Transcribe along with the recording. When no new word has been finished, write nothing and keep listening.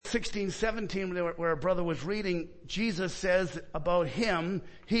16, 17, where a brother was reading, Jesus says about him,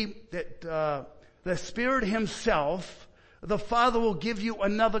 the Spirit himself, the Father will give you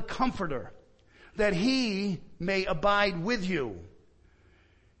another comforter, that he may abide with you.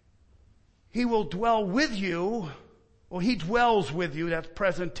 He will dwell with you, or he dwells with you, that's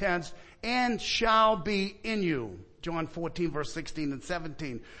present tense, and shall be in you. John 14, verse 16 and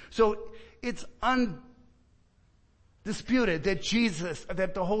 17. So it's undisputed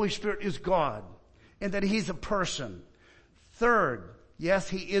that the Holy Spirit is God, and that he's a person. Third, yes,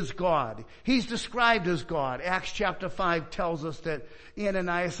 he is God. He's described as God. Acts chapter 5 tells us that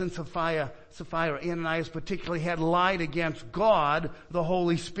Ananias and Sapphira, Ananias particularly, had lied against God, the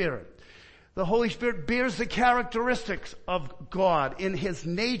Holy Spirit. The Holy Spirit bears the characteristics of God in his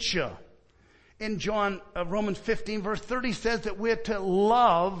nature. In Romans 15 verse 30 says that we're to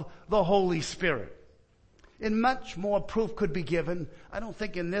love the Holy Spirit. And much more proof could be given. I don't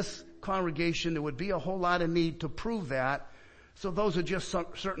think in this congregation there would be a whole lot of need to prove that. So those are just some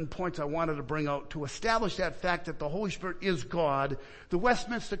certain points I wanted to bring out to establish that fact that the Holy Spirit is God. The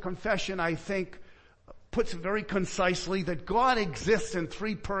Westminster Confession, I think, puts it very concisely that God exists in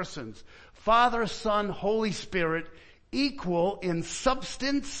three persons: Father, Son, Holy Spirit, equal in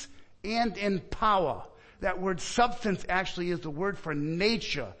substance and in power. That word substance actually is the word for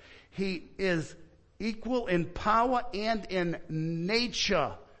nature. He is equal in power and in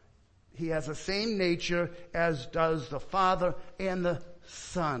nature. He has the same nature as does the Father and the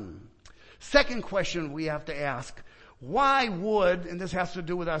Son. Second question we have to ask: why would, and this has to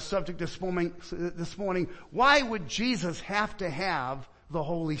do with our subject this morning, why would Jesus have to have the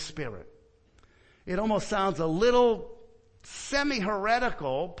Holy Spirit? It almost sounds a little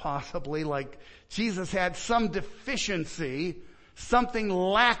semi-heretical, possibly, like Jesus had some deficiency, something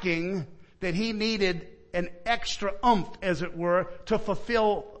lacking, that he needed an extra oomph, as it were, to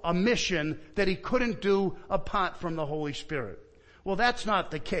fulfill a mission that he couldn't do apart from the Holy Spirit. Well, that's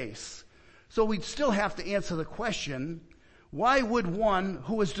not the case. So we'd still have to answer the question, why would one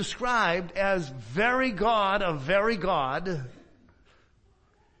who is described as very God of very God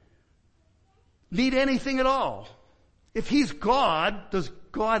need anything at all? If he's God, does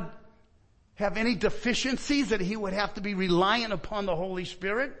God have any deficiencies that he would have to be reliant upon the Holy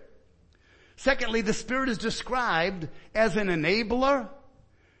Spirit? Secondly, the Spirit is described as an enabler,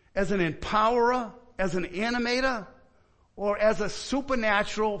 as an empowerer, as an animator, or as a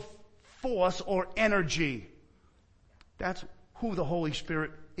supernatural force or energy. That's who the Holy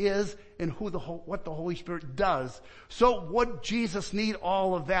Spirit is and what the Holy Spirit does. So would Jesus need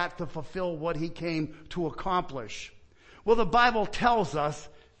all of that to fulfill what he came to accomplish? Well, the Bible tells us,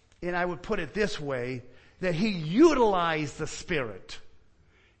 and I would put it this way, that he utilized the Spirit.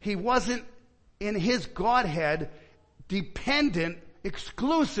 He wasn't in his Godhead dependent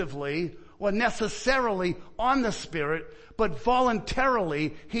exclusively or necessarily on the Spirit, but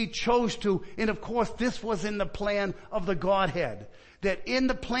voluntarily he chose to, and of course this was in the plan of the Godhead, that in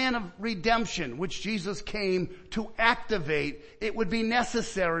the plan of redemption, which Jesus came to activate, it would be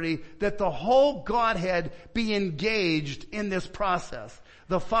necessary that the whole Godhead be engaged in this process.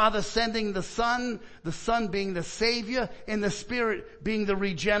 The Father sending the Son being the Savior, and the Spirit being the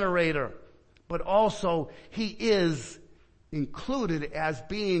regenerator. But also, he is included as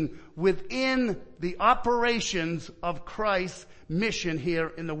being within the operations of Christ's mission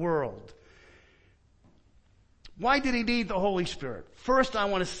here in the world. Why did he need the Holy Spirit? First, I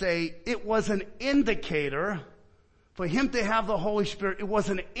want to say it was an indicator. For him to have the Holy Spirit, it was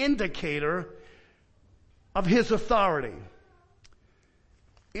an indicator of his authority.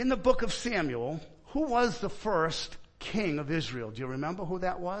 In the book of Samuel, who was the first king of Israel? Do you remember who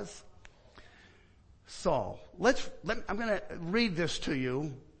that was? Saul. I'm going to read this to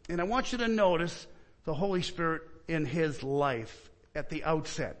you, and I want you to notice the Holy Spirit in his life at the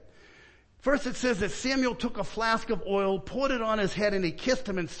outset. First it says that Samuel took a flask of oil, poured it on his head, and he kissed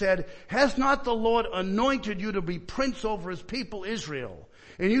him and said, "Has not the Lord anointed you to be prince over his people Israel?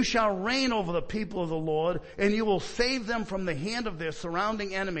 And you shall reign over the people of the Lord, and you will save them from the hand of their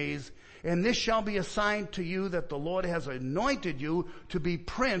surrounding enemies. And this shall be a sign to you that the Lord has anointed you to be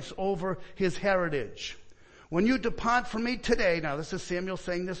prince over his heritage. When you depart from me today," now this is Samuel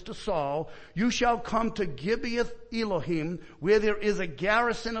saying this to Saul, "you shall come to Gibeath Elohim, where there is a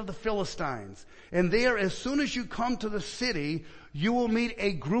garrison of the Philistines. And there, as soon as you come to the city, you will meet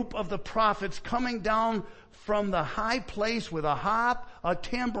a group of the prophets coming down from the high place with a harp, a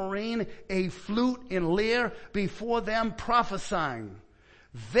tambourine, a flute, and lyre before them prophesying.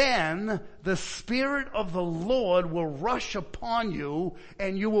 Then the Spirit of the Lord will rush upon you,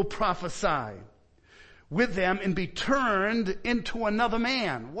 and you will prophesy. with them and be turned into another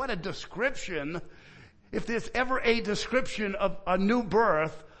man. What a description. If there's ever a description of a new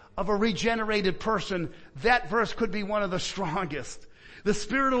birth, of a regenerated person, that verse could be one of the strongest. The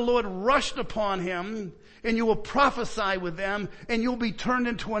Spirit of the Lord rushed upon him, and you will prophesy with them, and you'll be turned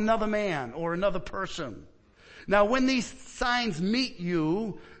into another man or another person. Now when these signs meet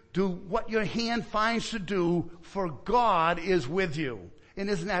you, do what your hand finds to do, for God is with you. And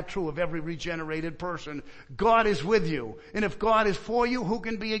isn't that true of every regenerated person? God is with you. And if God is for you, who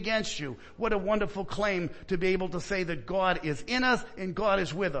can be against you? What a wonderful claim to be able to say that God is in us and God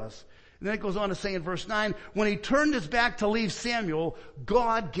is with us. And then it goes on to say in verse 9, when he turned his back to leave Samuel,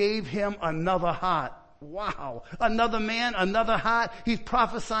 God gave him another heart. Wow. Another man, another heart. He's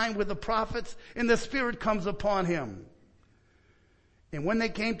prophesying with the prophets, and the Spirit comes upon him. And when they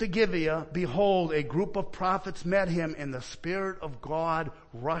came to Gibeah, behold, a group of prophets met him, and the Spirit of God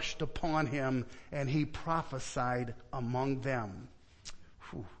rushed upon him, and he prophesied among them.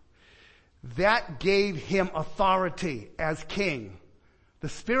 Whew. That gave him authority as king. The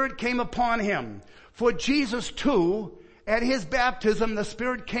Spirit came upon him. For Jesus too, at his baptism, the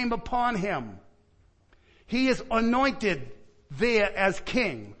Spirit came upon him. He is anointed there as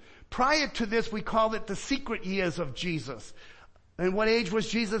king. Prior to this, we called it the secret years of Jesus. And what age was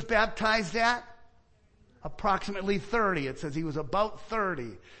Jesus baptized at? Approximately 30. It says he was about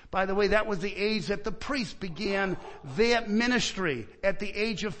 30. By the way, that was the age that the priests began their ministry, at the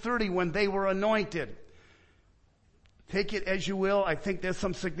age of 30 when they were anointed. Take it as you will. I think there's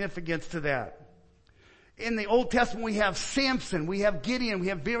some significance to that. In the Old Testament, we have Samson, we have Gideon, we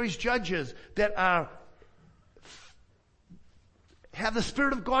have various judges that have the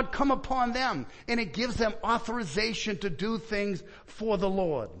Spirit of God come upon them, and it gives them authorization to do things for the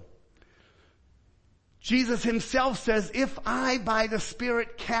Lord. Jesus himself says, if I by the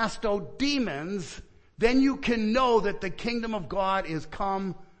Spirit cast out demons, then you can know that the kingdom of God is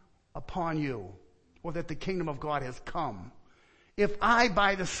come upon you, or that the kingdom of God has come. If I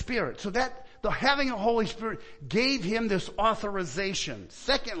by the Spirit. So that the having a Holy Spirit gave him this authorization.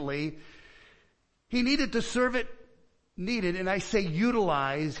 Secondly, he needed to serve it. Needed, and I say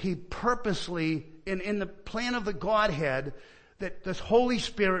utilize, he purposely, in the plan of the Godhead, that this Holy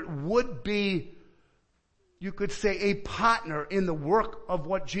Spirit would be, you could say, a partner in the work of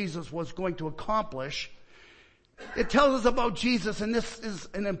what Jesus was going to accomplish. It tells us about Jesus, and this is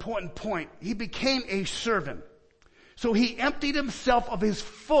an important point. He became a servant. So he emptied himself of his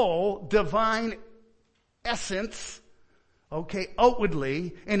full divine essence,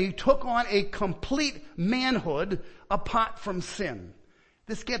 outwardly, and he took on a complete manhood apart from sin.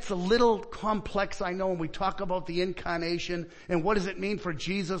 This gets a little complex, I know, when we talk about the incarnation and what does it mean for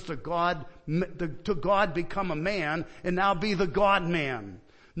Jesus to God become a man and now be the God-man.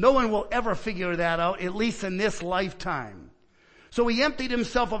 No one will ever figure that out, at least in this lifetime. So he emptied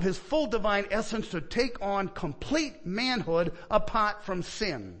himself of his full divine essence to take on complete manhood apart from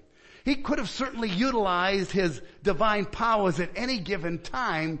sin. He could have certainly utilized his divine powers at any given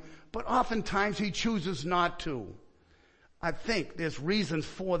time, but oftentimes he chooses not to. I think there's reasons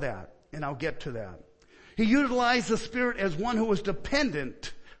for that, and I'll get to that. He utilized the Spirit as one who was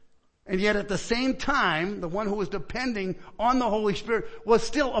dependent, and yet at the same time, the one who was depending on the Holy Spirit was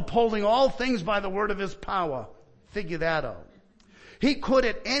still upholding all things by the word of his power. Figure that out. He could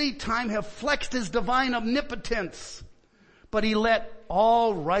at any time have flexed his divine omnipotence, but he let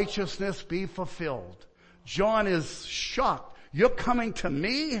all righteousness be fulfilled. John is shocked. You're coming to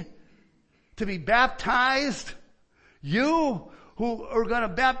me to be baptized? You who are going to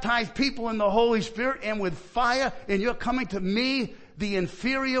baptize people in the Holy Spirit and with fire, and you're coming to me, the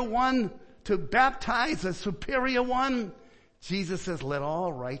inferior one, to baptize the superior one? Jesus says, let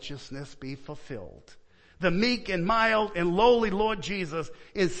all righteousness be fulfilled. The meek and mild and lowly Lord Jesus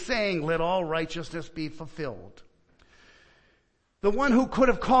is saying, let all righteousness be fulfilled. The one who could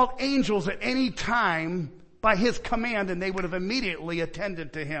have called angels at any time by his command, and they would have immediately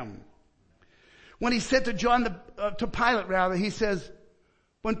attended to him. When he said to to Pilate, he says,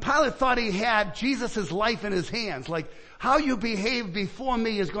 when Pilate thought he had Jesus' life in his hands, like how you behave before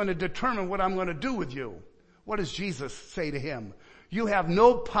me is going to determine what I'm going to do with you. What does Jesus say to him? You have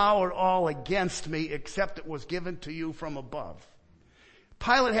no power at all against me except it was given to you from above.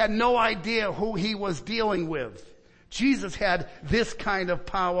 Pilate had no idea who he was dealing with. Jesus had this kind of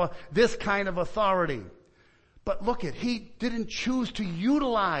power, this kind of authority. But look he didn't choose to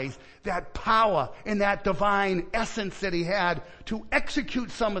utilize that power and that divine essence that he had to execute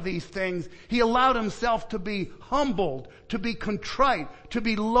some of these things. He allowed himself to be humbled, to be contrite, to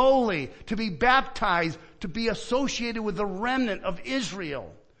be lowly, to be baptized, to be associated with the remnant of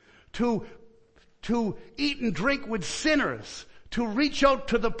Israel, to to eat and drink with sinners, to reach out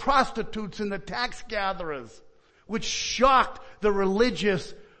to the prostitutes and the tax gatherers, which shocked the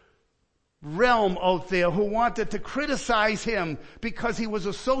religious realm out there who wanted to criticize him because he was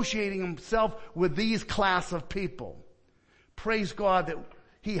associating himself with these class of people. Praise God that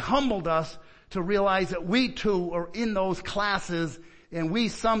he humbled us to realize that we too are in those classes, and we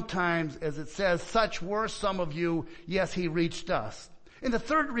sometimes, as it says, such were some of you, yes, he reached us. And the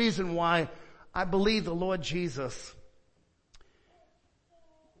third reason why I believe the Lord Jesus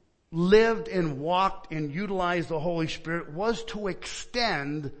lived and walked and utilized the Holy Spirit was to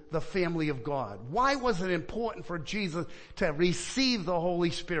extend the family of God. Why was it important for Jesus to receive the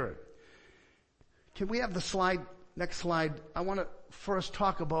Holy Spirit? Can we have the slide, next slide? I want to first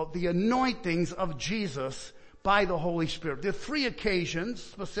talk about the anointings of Jesus by the Holy Spirit. There are three occasions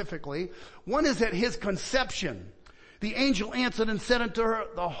specifically. One is at his conception. The angel answered and said unto her,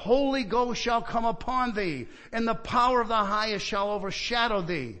 the Holy Ghost shall come upon thee, and the power of the highest shall overshadow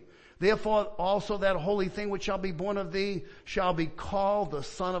thee. Therefore also that holy thing which shall be born of thee shall be called the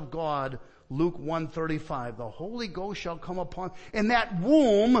Son of God. Luke 1:35. The Holy Ghost shall come upon, and that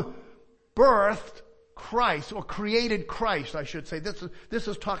womb birthed Christ, or created Christ, I should say. This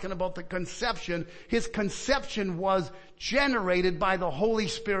is talking about the conception. His conception was generated by the Holy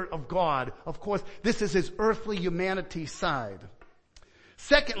Spirit of God. Of course, this is his earthly humanity side.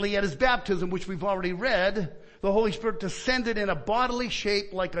 Secondly, at his baptism, which we've already read, the Holy Spirit descended in a bodily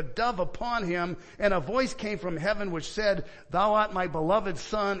shape like a dove upon him, and a voice came from heaven which said, Thou art my beloved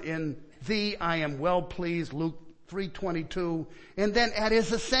Son, in thee I am well pleased, Luke 3:22. And then at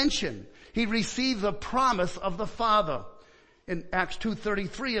his ascension, he received the promise of the Father. In Acts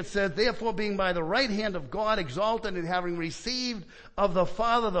 2:33 it says, Therefore being by the right hand of God exalted, and having received of the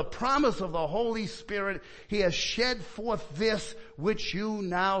Father the promise of the Holy Spirit, he has shed forth this which you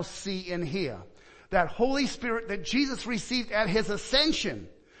now see and hear. That Holy Spirit that Jesus received at his ascension,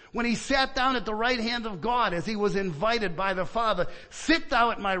 when he sat down at the right hand of God as he was invited by the Father, sit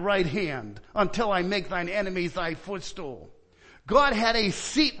thou at my right hand until I make thine enemies thy footstool. God had a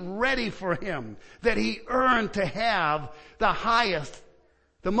seat ready for him that he earned to have the highest,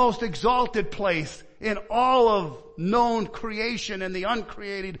 the most exalted place in all of known creation and the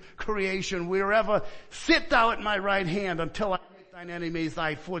uncreated creation, wherever. Sit thou at my right hand until I make thine enemies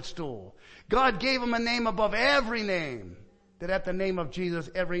thy footstool. God gave him a name above every name, that at the name of Jesus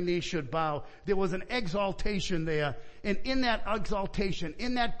every knee should bow. There was an exaltation there. And in that exaltation,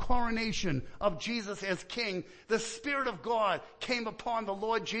 in that coronation of Jesus as King, the Spirit of God came upon the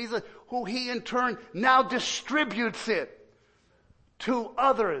Lord Jesus, who he in turn now distributes it to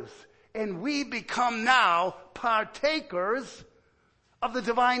others. And we become now partakers of the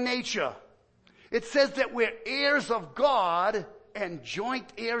divine nature. It says that we're heirs of God and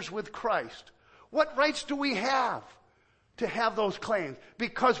joint heirs with Christ. What rights do we have to have those claims?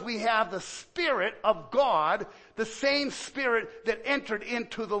 Because we have the Spirit of God, the same Spirit that entered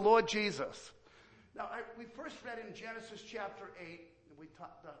into the Lord Jesus. Now, we first read in Genesis chapter 8, and we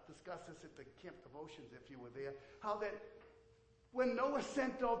discussed this at the Camp Devotions if you were there, how that when Noah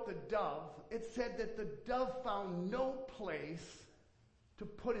sent out the dove, it said that the dove found no place to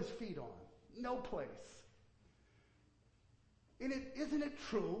put his feet on. No place. And isn't it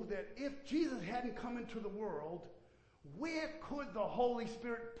true that if Jesus hadn't come into the world, where could the Holy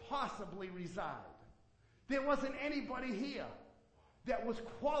Spirit possibly reside? There wasn't anybody here that was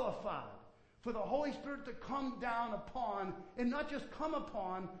qualified for the Holy Spirit to come down upon, and not just come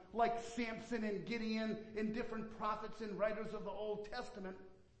upon like Samson and Gideon and different prophets and writers of the Old Testament,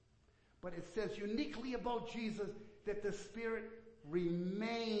 but it says uniquely about Jesus that the Spirit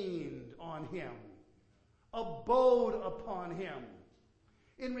remained on him, abode upon him.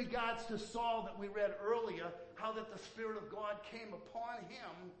 In regards to Saul that we read earlier, how that the Spirit of God came upon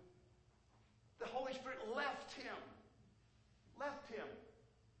him, the Holy Spirit left him. Left him.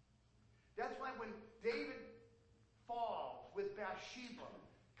 That's why when David falls with Bathsheba,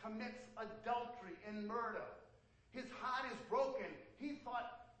 commits adultery and murder, his heart is broken. He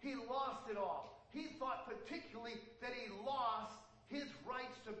thought he lost it all. He thought particularly that he lost his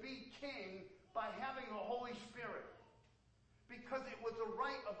rights to be king by having the Holy Spirit. Because it was the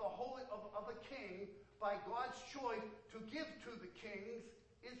right of the king, by God's choice, to give to the kings,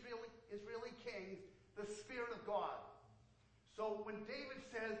 Israeli kings, the Spirit of God. So when David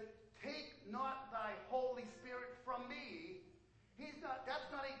says, take not thy Holy Spirit from me,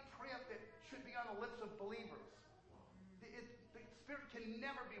 that's not a prayer that should be on the lips of believers. The Spirit can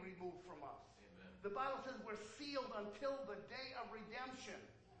never be removed from us. Amen. The Bible says we're sealed until the day of redemption.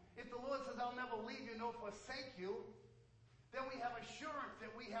 If the Lord says, I'll never leave you nor forsake you, then we have assurance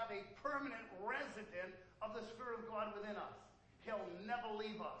that we have a permanent resident of the Spirit of God within us. He'll never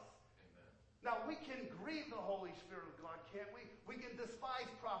leave us. Amen. Now, we can grieve the Holy Spirit of God, can't we? We can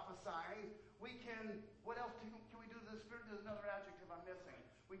despise prophesying. We can, what else can we do to the Spirit? There's another adjective I'm missing.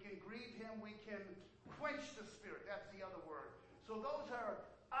 We can grieve Him. We can quench the Spirit. That's the other word. So those are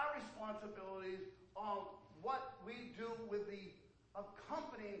our responsibilities on what we do with the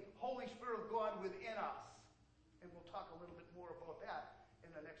accompanying Holy Spirit of God within us. And we'll talk a little bit more about that in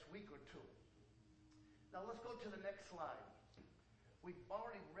the next week or two. Now let's go to the next slide. We've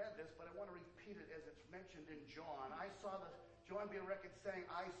already read this, but I want to repeat it as it's mentioned in John. John bear record saying,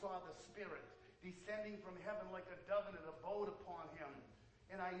 I saw the Spirit descending from heaven like a dove, and it abode upon him.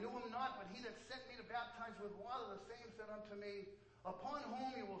 And I knew him not, but he that sent me to baptize with water, the same said unto me, upon whom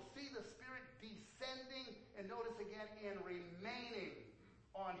you will see the Spirit descending, and notice again, and remaining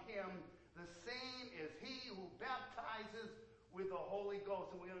on him. The same is he who baptizes with the Holy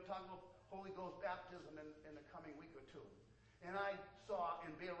Ghost. And we're going to talk about Holy Ghost baptism in the coming week or two. And I saw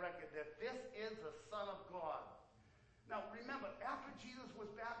and bear record that this is the Son of God. Now remember, after Jesus was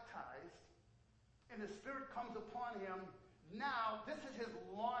baptized, and the Spirit comes upon him, now this is his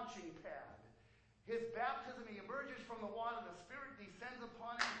launching pad. His baptism, he emerges from the water, the Spirit descends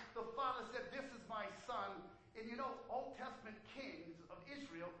upon him. The Father said, this is my Son. And you know, Old Testament kings of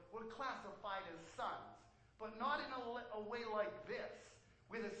Israel were classified as sons, but not in a way like this,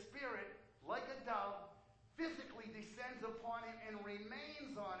 where the Spirit, like a dove, physically descends upon him and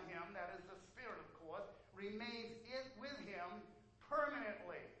remains on him. That is the Spirit, of course, remains with him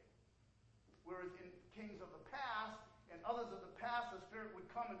permanently. Whereas in kings of the past and others of the past, the Spirit would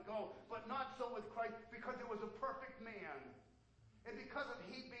come and go, but not so with Christ, because it was a perfect man. And because of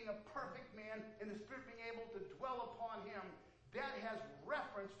he being a perfect man and the Spirit being able to dwell upon him, that has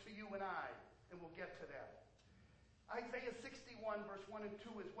reference to you and I. And we'll get to that. Isaiah 61 verse 1 and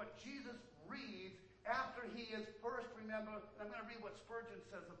 2 is what Jesus reads after he is first, remember, and I'm going to read what Spurgeon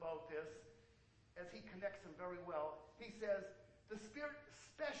says about this as he connects them very well. He says, the Spirit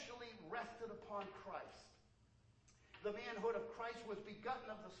specially rested upon Christ. The manhood of Christ was begotten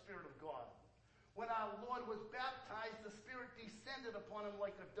of the Spirit of God. When our Lord was baptized, the Spirit descended upon him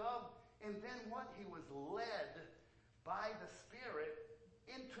like a dove, and then what? He was led by the Spirit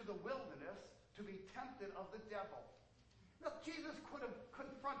into the wilderness to be tempted of the devil. Now, Jesus could have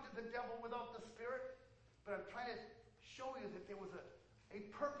confronted the devil without the Spirit, but I'm trying to show you that there was a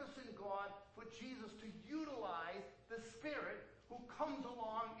purpose in God for Jesus to utilize the Spirit who comes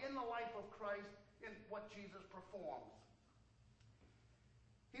along in the life of Christ in what Jesus performs.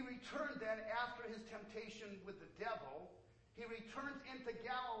 He returned then after his temptation with the devil. He returns into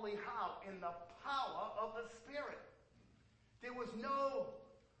Galilee how? In the power of the Spirit. There was no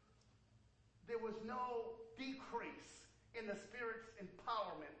decrease in the Spirit's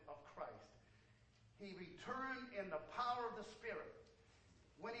empowerment of Christ. He returned in the power of the Spirit.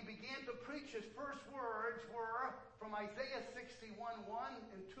 When he began to preach, his first words were from Isaiah 61, 1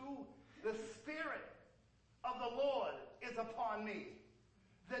 and 2, the Spirit of the Lord is upon me.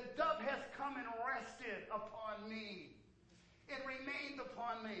 The dove has come and rested upon me. It remained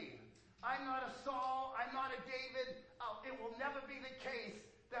upon me. I'm not a Saul. I'm not a David. It will never be the case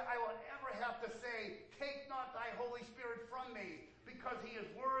that I will ever have to say, take not thy Holy Spirit from me, because he is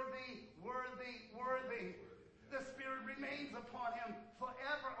worthy, worthy, worthy. The Spirit remains upon him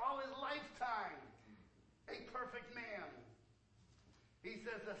forever, all his lifetime. A perfect man. He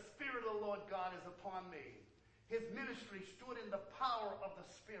says, the Spirit of the Lord God is upon me. His ministry stood in the power of the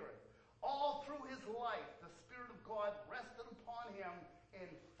Spirit. All through his life, the Spirit of God rested upon him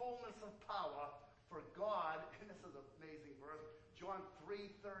in fullness of power. For God, and this is an amazing verse, John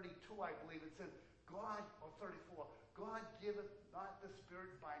 3:32, I believe, it says, God, or 34, God giveth not the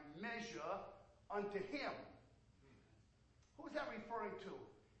Spirit by measure unto him. Who is that referring to?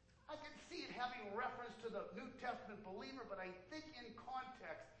 I can see it having reference to the New Testament believer, but I think in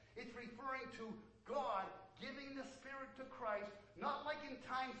context, it's referring to God giving the Spirit to Christ, not like in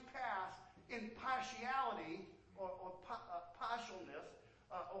times past, in partiality or partialness,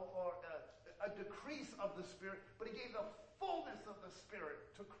 or a decrease of the Spirit, but he gave the fullness of the Spirit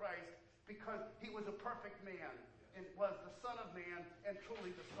to Christ because he was a perfect man and was the Son of Man and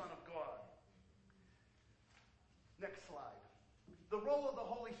truly the Son of God. Next slide. The role of the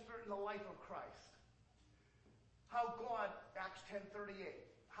Holy Spirit in the life of Christ. How God, Acts 10:38,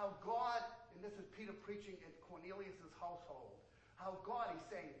 how God, and this is Peter preaching in Cornelius' household, how God, he's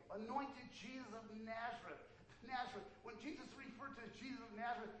saying, anointed Jesus of Nazareth. Nazareth. When Jesus referred to Jesus of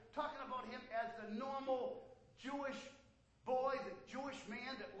Nazareth, talking about him as the normal Jewish boy, the Jewish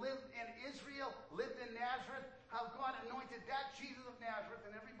man that lived in Israel, lived in Nazareth, how God anointed that Jesus of Nazareth,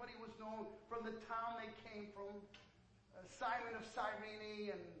 and everybody was known from the town they came from, Simon of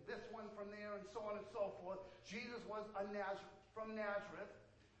Cyrene, and this one from there, and so on and so forth. Jesus was from Nazareth.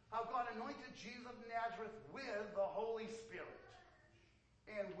 How God anointed Jesus of Nazareth with the Holy Spirit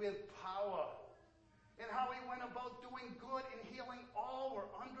and with power. And how he went about doing good and healing all who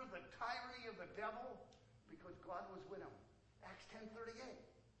were under the tyranny of the devil, because God was with him. Acts 10:38.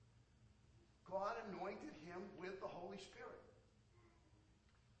 God anointed him with the Holy Spirit.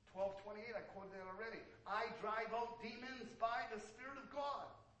 12:28, I quoted that already. I drive out demons by the Spirit of God.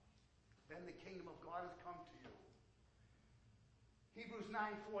 Then the kingdom of God has come to you. Hebrews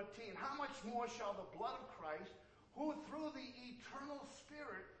 9:14. How much more shall the blood of Christ, who through the eternal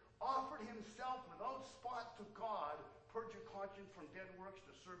Spirit offered himself without spot to God, purge your conscience from dead works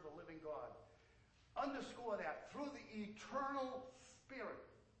to serve the living God. Underscore that. Through the eternal Spirit.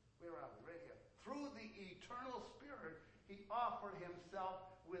 Where are we? Right here. Through the eternal Spirit, he offered himself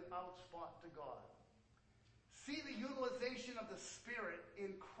without spot to God. See the utilization of the Spirit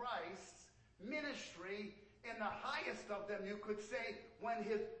in Christ's ministry in the highest of them, you could say, when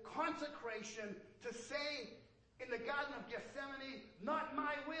his consecration to say in the Garden of Gethsemane, not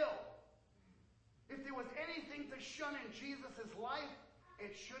my will. If there was anything to shun in Jesus' life,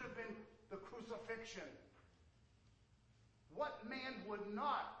 it should have been the crucifixion. What man would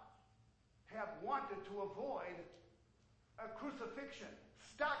not have wanted to avoid a crucifixion?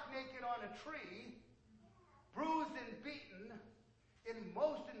 Stark naked on a tree, bruised and beaten, and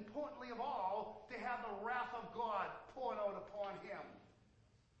most importantly of all, to have the wrath of God poured out upon him.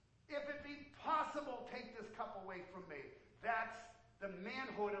 If it be possible, take this cup away from me. That's the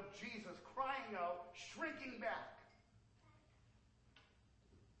manhood of Jesus crying out, shrinking back.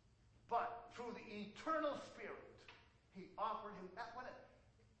 But through the eternal Spirit, he offered him.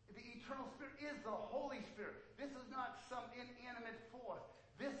 The eternal Spirit is the Holy Spirit. This is not some inanimate force.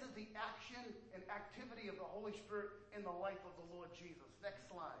 This is the action and activity of the Holy Spirit in the life of the Lord Jesus. Next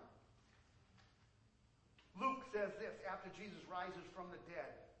slide. Luke says this after Jesus rises from the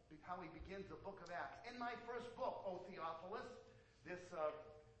dead, how he begins the book of Acts. In my first book, O Theophilus, this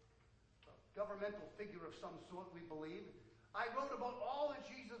governmental figure of some sort, we believe, I wrote about all that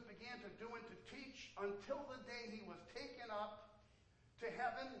Jesus began to do and to teach until the day he was taken up to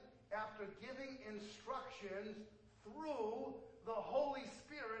heaven after giving instructions through the Holy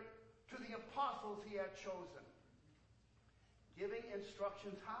Spirit to the apostles he had chosen. Giving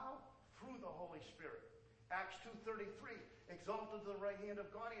instructions how? Through the Holy Spirit. Acts 2:33, exalted to the right hand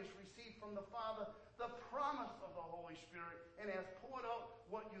of God, he has received from the Father the promise of the Holy Spirit and has poured out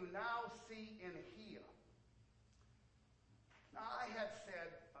what you now see and hear. Now, I had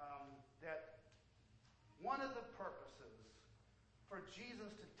said that one of the purposes for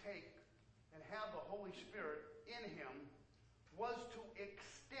Jesus to take and have the Holy Spirit in him was to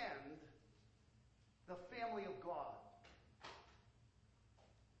extend the family of God.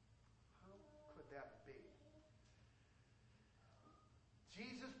 How could that be?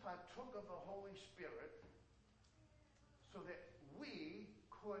 Jesus partook of the Holy Spirit so that we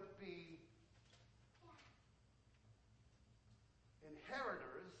could be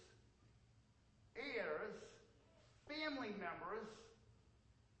inheritors, heirs, family members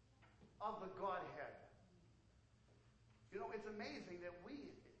of the Godhead. You know, it's amazing that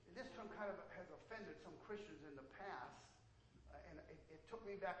this term kind of has offended some Christians in the past, and it took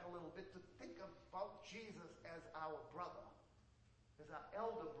me back a little bit to think about Jesus as our brother, as our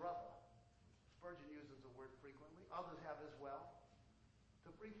elder brother. Spurgeon uses the word frequently. Others have as well.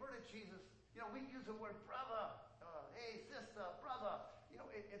 To refer to Jesus, you know, we use the word brother, hey, sister, brother. You know,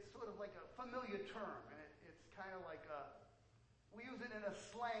 it's sort of like a familiar term, and it's kind of like we use it in a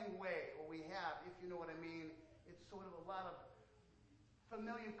slang way, or we have, if you know what I mean. It's sort of a lot of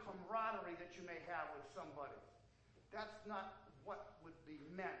familiar camaraderie that you may have with somebody. That's not what would be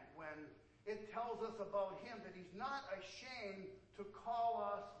meant when it tells us about him that he's not ashamed to call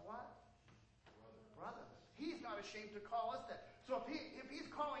us what? Brothers. He's not ashamed to call us that. So if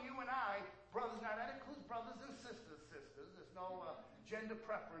he's calling you and I brothers, now that includes brothers and sisters. There's no gender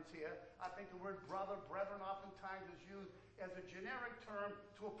preference here. I think the word brother, brethren, oftentimes is used as a generic term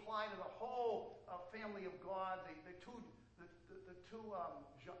to apply to the whole family of God, the two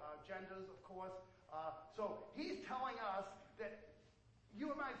genders, of course. So he's telling us that you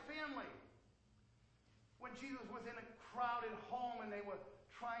are my family. When Jesus was in a crowded home and they were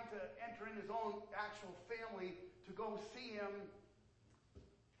trying to enter in his own actual family to go see him,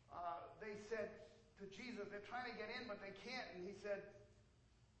 they said to Jesus, they're trying to get in, but they can't. And he said,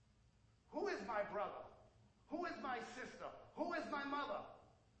 who is my brother? Who is my sister? Who is my mother?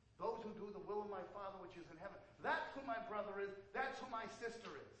 Those who do the will of my Father which is in heaven. That's who my brother is. That's who my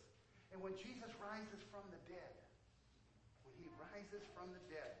sister is. And when Jesus rises from the dead, when he rises from the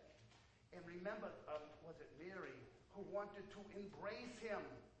dead, and remember, was it Mary who wanted to embrace him?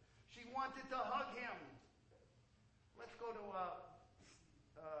 She wanted to hug him. Let's go to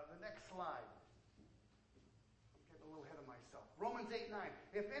the next slide. I'm getting a little ahead of myself. Romans 8:9.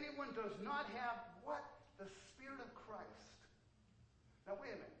 If anyone does not have what? The Spirit of Christ. Now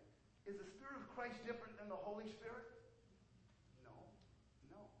wait a minute. Is the Spirit of Christ different than the Holy Spirit? No.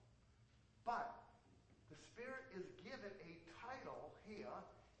 But the Spirit is given a title here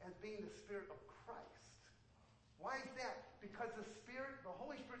as being the Spirit of Christ. Why is that? Because the Spirit, the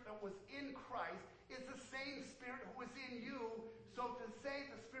Holy Spirit that was in Christ, is the same Spirit who is in you. So to say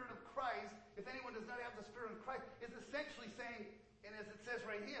the Spirit of Christ, if anyone does not have the Spirit of Christ, is essentially saying, and as it says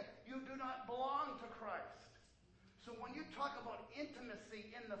right here, you do not belong to Christ. So when you talk about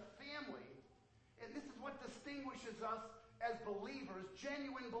intimacy in the family, and this is what distinguishes us as believers,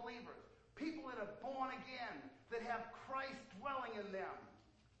 genuine believers, people that are born again, that have Christ dwelling in them.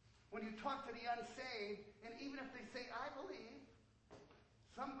 When you talk to the unsaved, and even if they say, I believe,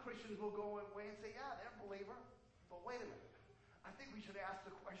 some Christians will go away and say, yeah, they're a believer. But wait a minute. I think we should ask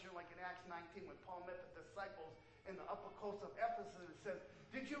the question like in Acts 19 when Paul met the disciples in the upper coast of Ephesus and said,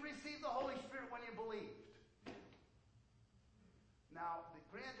 did you receive the Holy Spirit when you believed? Now,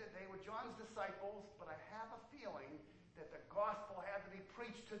 granted, they were John's disciples, but I have a feeling that the gospel had to be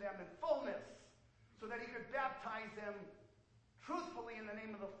preached to them in fullness so that he could baptize them truthfully in the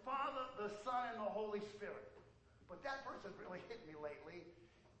name of the Father, the Son, and the Holy Spirit. But that verse has really hit me lately.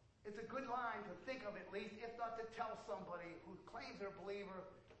 It's a good line to think of at least, if not to tell somebody who claims they're a believer,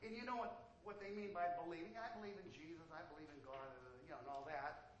 and you know what they mean by believing. I believe in Jesus, I believe in God, and all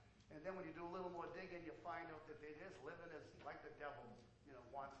that. And then when you do a little more digging, you find out that they're just living as like the devil,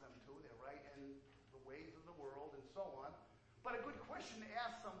 wants them to. They're right in the ways of the world and so on. But a good question to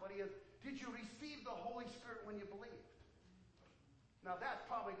ask somebody is, did you receive the Holy Spirit when you believed? Now that's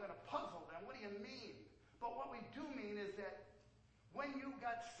probably going to puzzle them. What do you mean? But what we do mean is that when you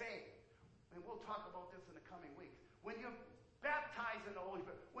got saved, and we'll talk about this in the coming weeks, when you're baptized in the Holy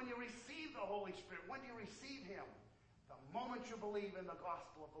Spirit, when you receive the Holy Spirit, when do you receive him? The moment you believe in the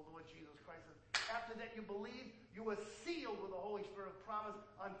gospel of the Lord Jesus Christ. After that you believe, you were sealed with the Holy Spirit of promise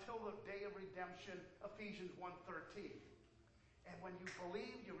until the day of redemption, Ephesians 1:13. And when you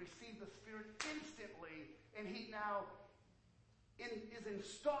believe, you receive the Spirit instantly, and he now is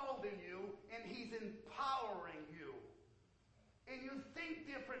installed in you, and he's empowering you. And you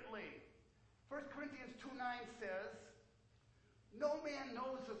think differently. 1 Corinthians 2:9 says, no man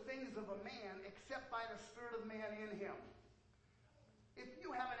knows the things of a man except by the Spirit of man in him. If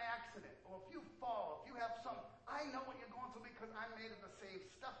you have an accident, or if you fall, if you have I know what you're going through because I'm made of the same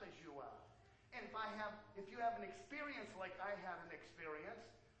stuff as you are. And if you have an experience like I had an experience,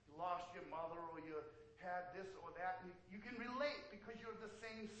 you lost your mother or you had this or that, you can relate because you're the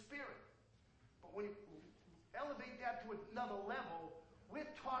same spirit. But when you elevate that to another level,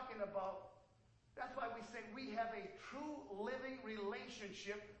 we're talking about, that's why we say we have a true living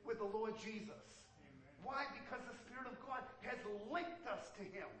relationship with the Lord Jesus. Amen. Why? Because the Spirit of God has linked us to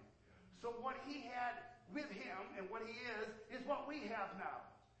him. So what he had with him and what he is what we have now.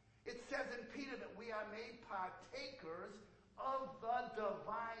 It says in Peter that we are made partakers of the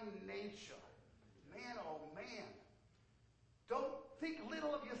divine nature. Man, oh man. Don't think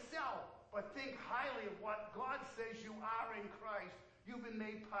little of yourself, but think highly of what God says you are in Christ. You've been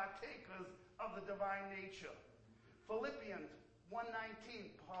made partakers of the divine nature. Philippians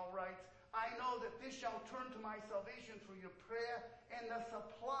 1:19, Paul writes, I know that this shall turn to my salvation through your prayer and the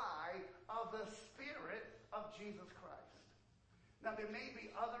supply of the Spirit of Jesus Christ. Now, there may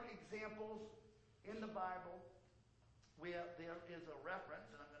be other examples in the Bible where there is a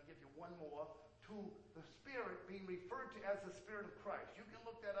reference, and I'm going to give you one more, to the Spirit being referred to as the Spirit of Christ. You can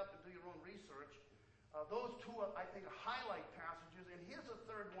look that up and do your own research. Those two, I think, are highlight passages. And here's a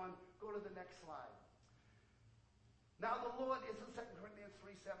third one. Go to the next slide. Now the Lord is in 2 Corinthians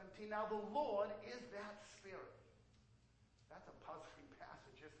 3:17. Now the Lord is that Spirit. That's a puzzling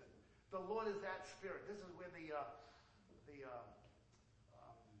passage, isn't it? The Lord is that Spirit. This is where the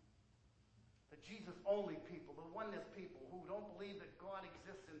Jesus-only people, the oneness people who don't believe that God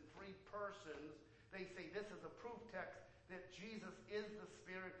exists in three persons, they say this is a proof text that Jesus is the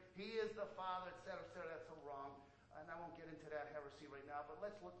Spirit, he is the Father, etc., etc. That's so wrong. And I won't get into that heresy right now, but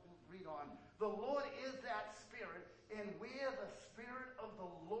let's read on. The Lord is that Spirit, and where the Spirit of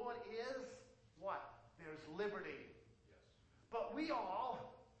the Lord is, what? There's liberty. Yes. But we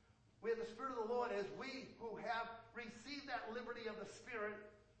all, where the Spirit of the Lord is, we who have received that liberty of the Spirit,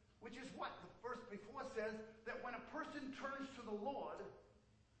 which is what the verse before says, that when a person turns to the Lord,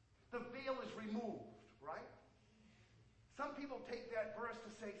 the veil is removed, right? Some people take that verse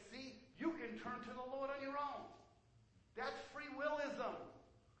to say, see, you can turn to the Lord on your own. That's free willism.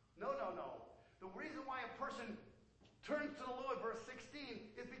 No. The reason why a person turns to the Lord, verse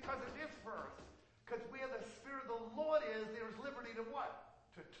 16, is because of this verse. Because where the Spirit of the Lord is, there is liberty to what?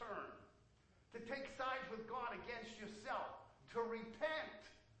 To turn. To take sides with God against yourself. To repent.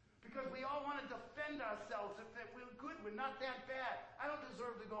 Because we all want to defend ourselves. If we're good, we're not that bad. I don't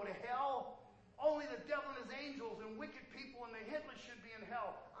deserve to go to hell. Only the devil and his angels and wicked people and the Hitler should be in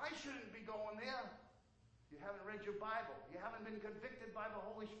hell. I shouldn't be going there. You haven't read your Bible. You haven't been convicted by the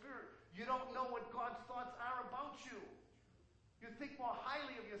Holy Spirit. You don't know what God's thoughts are about you. You think more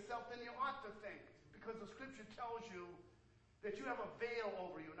highly of yourself than you ought to think. Because the Scripture tells you that you have a veil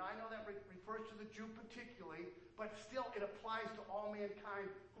over you. Now, I know that refers to the Jew particularly, but still it applies to all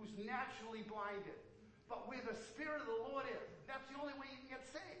mankind who's naturally blinded. But where the Spirit of the Lord is, that's the only way you can get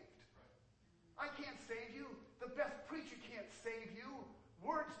saved. I can't save you. The best preacher can't save you.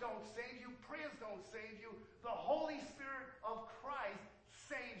 Words don't save you. Prayers don't save you. The Holy Spirit of Christ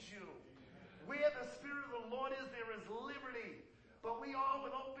saves you. Where the Spirit of the Lord is, there is liberty. But we all,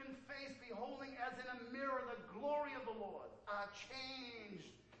 with open face, beholding as in a mirror the glory of the Lord, are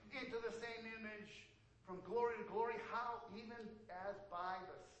changed into the same image from glory to glory. How? Even as by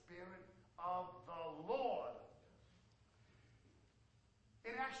the Spirit of the Lord.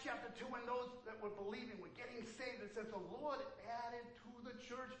 In Acts chapter 2, when those that were believing were getting saved, it says the Lord added to the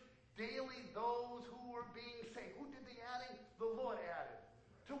church daily those who were being saved. Who did the adding? The Lord added.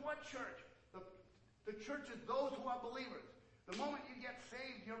 To what church? The church is those who are believers. The moment you get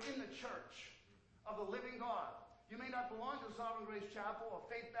saved, you're in the church of the living God. You may not belong to Sovereign Grace Chapel or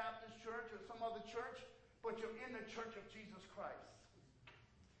Faith Baptist Church or some other church, but you're in the church of Jesus Christ.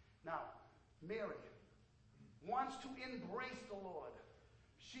 Now, Mary wants to embrace the Lord.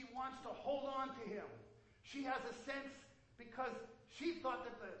 She wants to hold on to him. She has a sense because she thought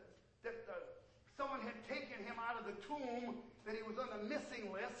that someone had taken him out of the tomb, that he was on the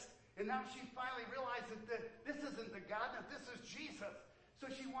missing list, and now she finally realizes that this isn't the God, that this is Jesus.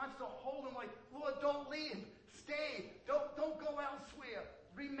 So she wants to hold him like, Lord, don't leave. Stay. Don't go elsewhere.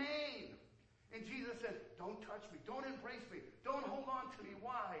 Remain. And Jesus says, don't touch me. Don't embrace me. Don't hold on to me.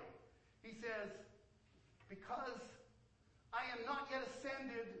 Why? He says, because I am not yet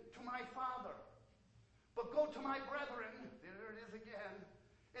ascended to my Father. But go to my brethren, there it is again,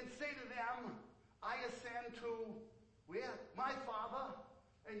 and say to them, I ascend to where? My Father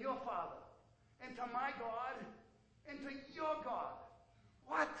and your Father, and to my God and to your God.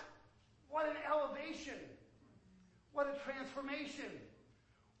 What? What an elevation. What a transformation.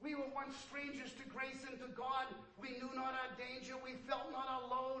 We were once strangers to grace and to God. We knew not our danger. We felt not our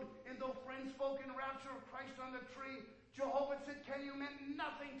load. And though friends spoke in rapture of Christ on the tree, Jehovah said, Can you meant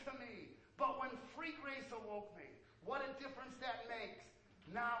nothing to me. But when free grace awoke me, what a difference that makes.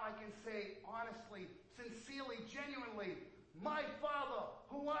 Now I can say honestly, sincerely, genuinely, my Father,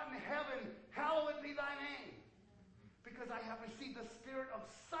 who art in heaven, hallowed be thy name. Because I have received the spirit of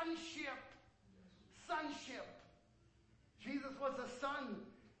sonship. Sonship. Jesus was a son.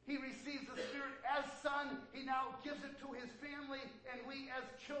 He receives the Spirit as son. He now gives it to his family. And we as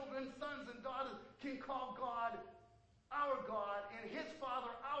children, sons and daughters, can call God our God, and his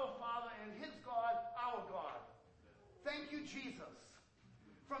Father our Father, and his God our God. Thank you, Jesus.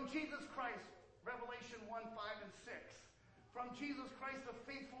 From Jesus Christ, Revelation 1, 5, and 6. From Jesus Christ, the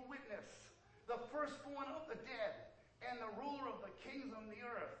faithful witness, the firstborn of the dead, and the ruler of the kings of the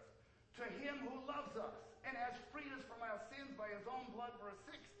earth. To him who loves us and has freed us from our sins by his own blood, verse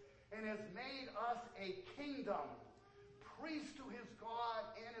 6, and has made us a kingdom, priest to his God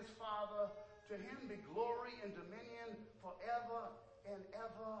and his Father. To him be glory and dominion forever and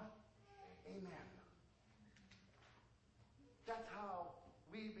ever. Amen. That's how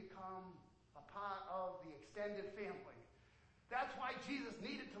we become a part of the extended family. That's why Jesus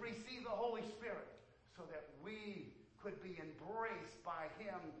needed to receive the Holy Spirit, so that we could be embraced by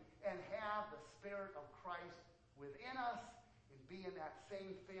him and have the Spirit of Christ within us and be in that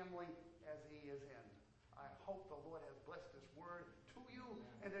same family as he is in. I hope the Lord has blessed this word to you,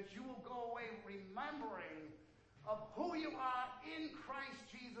 and that you will go away remembering of who you are in Christ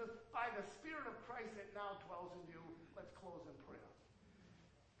Jesus by the Spirit of Christ that now dwells in you. Let's close in prayer.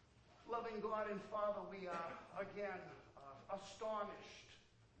 Loving God and Father, we are again astonished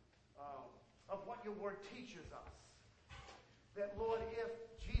of what your word teaches us. That, Lord, if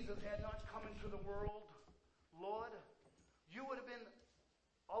Jesus had not come into the world, Lord, you would have been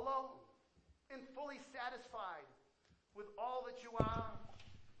alone and fully satisfied with all that you are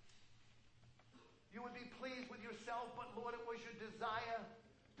you would be pleased with yourself, but Lord, it was your desire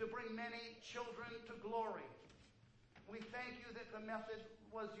to bring many children to glory. We thank you that the method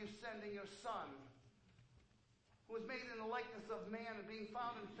was you sending your Son, who was made in the likeness of man, and being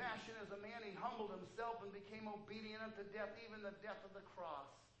found in fashion as a man, he humbled himself and became obedient unto death, even the death of the cross.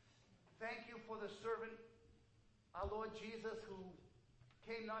 Thank you for the servant, our Lord Jesus, who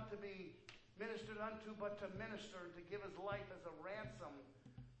came not to be ministered unto, but to minister and to give his life as a ransom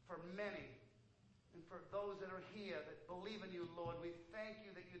for many. And for those that are here that believe in you, Lord, we thank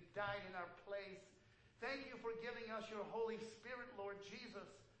you that you died in our place. Thank you for giving us your Holy Spirit, Lord Jesus,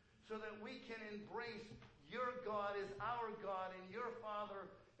 so that we can embrace your God as our God and your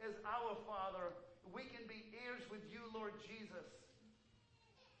Father as our Father. We can be heirs with you, Lord Jesus,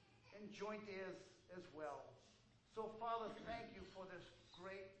 and joint heirs as well. So, Father, thank you for this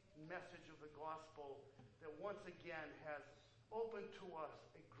great message of the gospel that once again has opened to us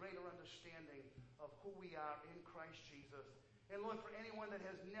a greater understanding of who we are in Christ Jesus. And Lord, for anyone that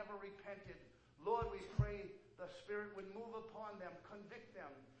has never repented, Lord, we pray the Spirit would move upon them, convict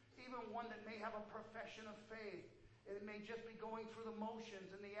them, even one that may have a profession of faith, and it may just be going through the motions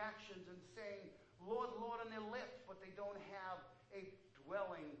and the actions and saying, Lord, Lord, on their lips, but they don't have a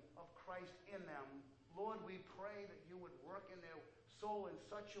dwelling of Christ in them. Lord, we pray that you would work in their soul in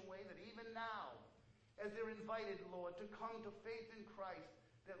such a way that even now, as they're invited, Lord, to come to faith in Christ,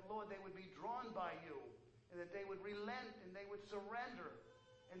 that, Lord, they would be drawn by you, and that they would relent and they would surrender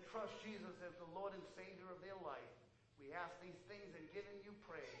and trust Jesus as the Lord and Savior of their life. We ask these things and giving you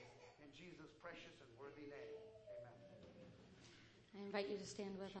praise in Jesus' precious and worthy name. Amen. I invite you to stand with us.